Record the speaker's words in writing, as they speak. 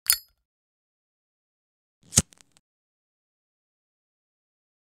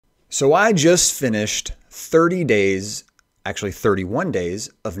So I just finished 30 days, actually 31 days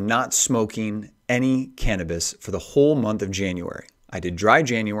of not smoking any cannabis for the whole month of January. I did dry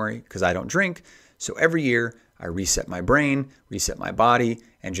January because I don't drink. So every year I reset my brain, reset my body,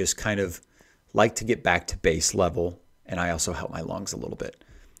 and just kind of like to get back to base level. And I also help my lungs a little bit.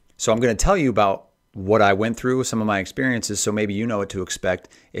 So I'm going to tell you about what I went through, some of my experiences, so maybe you know what to expect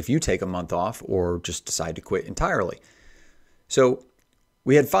if you take a month off or just decide to quit entirely. So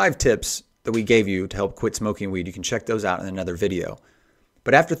we had 5 tips that we gave you to help quit smoking weed. You can check those out in another video.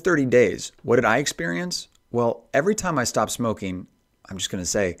 But after 30 days, what did I experience? Well, every time I stopped smoking, I'm just going to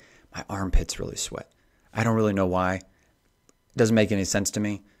say my armpits really sweat. I don't really know why. It doesn't make any sense to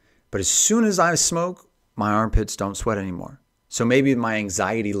me. But as soon as I smoke, my armpits don't sweat anymore. So maybe my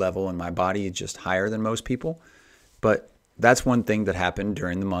anxiety level in my body is just higher than most people. But that's one thing that happened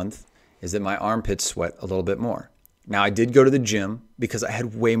during the month, is that my armpits sweat a little bit more. Now, I did go to the gym because I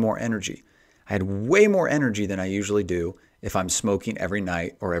had way more energy. I had way more energy than I usually do if I'm smoking every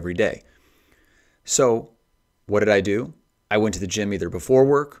night or every day. So what did I do? I went to the gym either before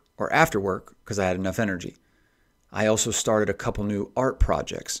work or after work because I had enough energy. I also started a couple new art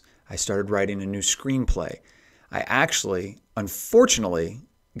projects. I started writing a new screenplay. I actually, unfortunately,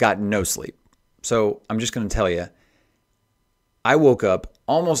 got no sleep. So I'm just going to tell you, I woke up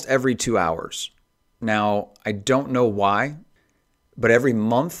almost every 2 hours. Now, I don't know why, but every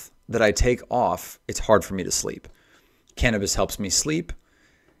month that I take off, it's hard for me to sleep. Cannabis helps me sleep.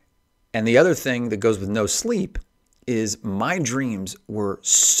 And the other thing that goes with no sleep is my dreams were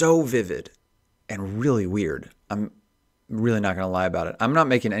so vivid and really weird. I'm really not going to lie about it. I'm not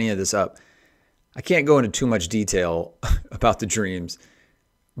making any of this up. I can't go into too much detail about the dreams,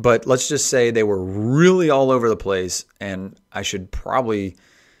 but let's just say they were really all over the place, and I should probably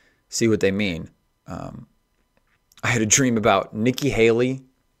see what they mean. I had a dream about Nikki Haley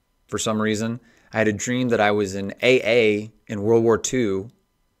for some reason. I had a dream that I was in AA in World War II,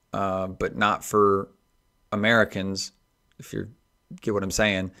 but not for Americans, if you get what I'm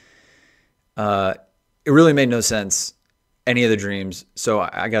saying. It really made no sense, any of the dreams. So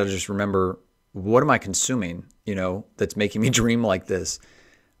I got to just remember, what am I consuming, that's making me dream like this?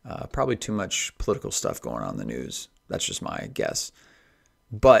 Probably too much political stuff going on in the news. That's just my guess.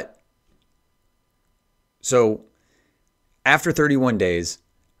 But so after 31 days,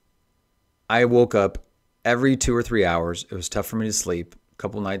 I woke up every 2 or 3 hours. It was tough for me to sleep. A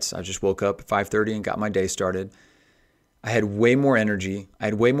couple nights I just woke up at 5:30 and got my day started. I had way more energy. I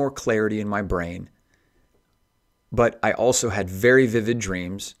had way more clarity in my brain. But I also had very vivid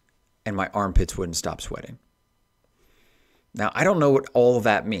dreams, and my armpits wouldn't stop sweating. Now, I don't know what all of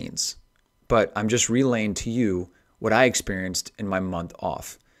that means, but I'm just relaying to you what I experienced in my month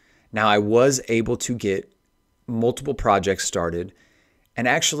off. Now, I was able to get multiple projects started, and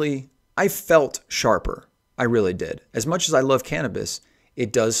actually, I felt sharper. I really did. As much as I love cannabis,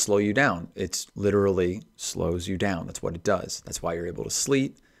 it does slow you down. It literally slows you down. That's what it does. That's why you're able to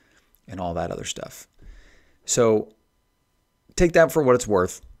sleep and all that other stuff. So take that for what it's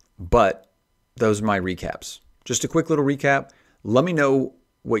worth, but those are my recaps. Just a quick little recap. Let me know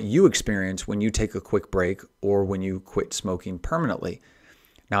what you experience when you take a quick break or when you quit smoking permanently.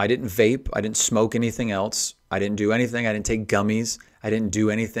 Now, I didn't vape. I didn't smoke anything else. I didn't do anything. I didn't take gummies. I didn't do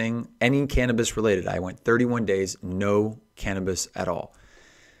anything, any cannabis related. I went 31 days, no cannabis at all.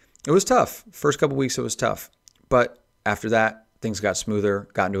 It was tough. First couple weeks, it was tough. But after that, things got smoother,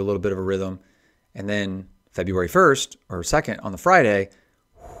 got into a little bit of a rhythm. And then February 1st or 2nd on the Friday,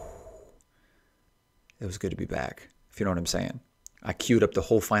 it was good to be back, if you know what I'm saying. I queued up the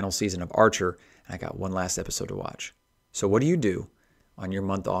whole final season of Archer, and I got one last episode to watch. So what do you do on your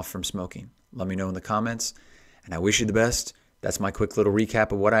month off from smoking? Let me know in the comments, and I wish you the best. That's my quick little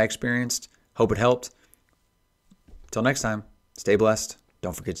recap of what I experienced. Hope it helped. Till next time, stay blessed.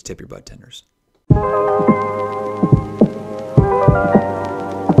 Don't forget to tip your Budtenders.